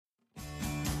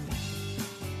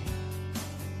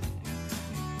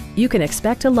You can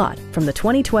expect a lot from the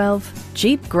 2012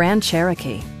 Jeep Grand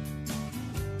Cherokee.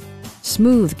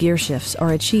 Smooth gear shifts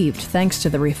are achieved thanks to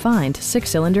the refined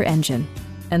 6-cylinder engine,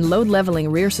 and load-leveling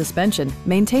rear suspension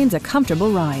maintains a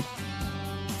comfortable ride.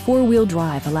 4-wheel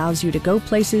drive allows you to go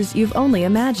places you've only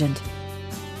imagined.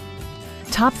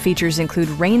 Top features include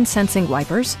rain-sensing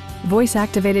wipers,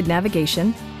 voice-activated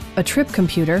navigation, a trip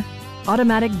computer,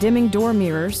 automatic dimming door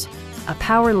mirrors, a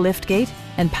power liftgate,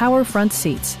 and power front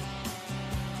seats.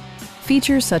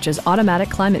 Features such as automatic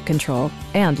climate control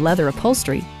and leather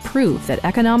upholstery prove that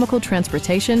economical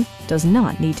transportation does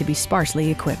not need to be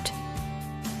sparsely equipped.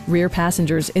 Rear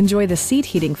passengers enjoy the seat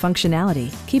heating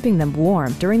functionality, keeping them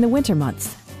warm during the winter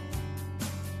months.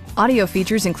 Audio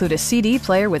features include a CD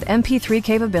player with MP3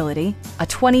 capability, a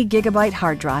 20 gigabyte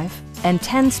hard drive, and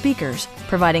 10 speakers,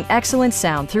 providing excellent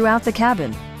sound throughout the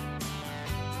cabin.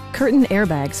 Curtain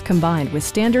airbags combined with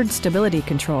standard stability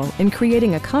control in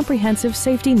creating a comprehensive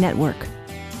safety network.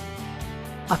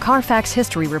 A Carfax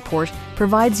history report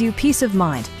provides you peace of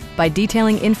mind by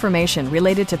detailing information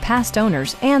related to past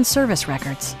owners and service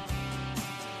records.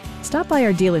 Stop by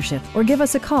our dealership or give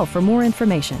us a call for more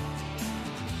information.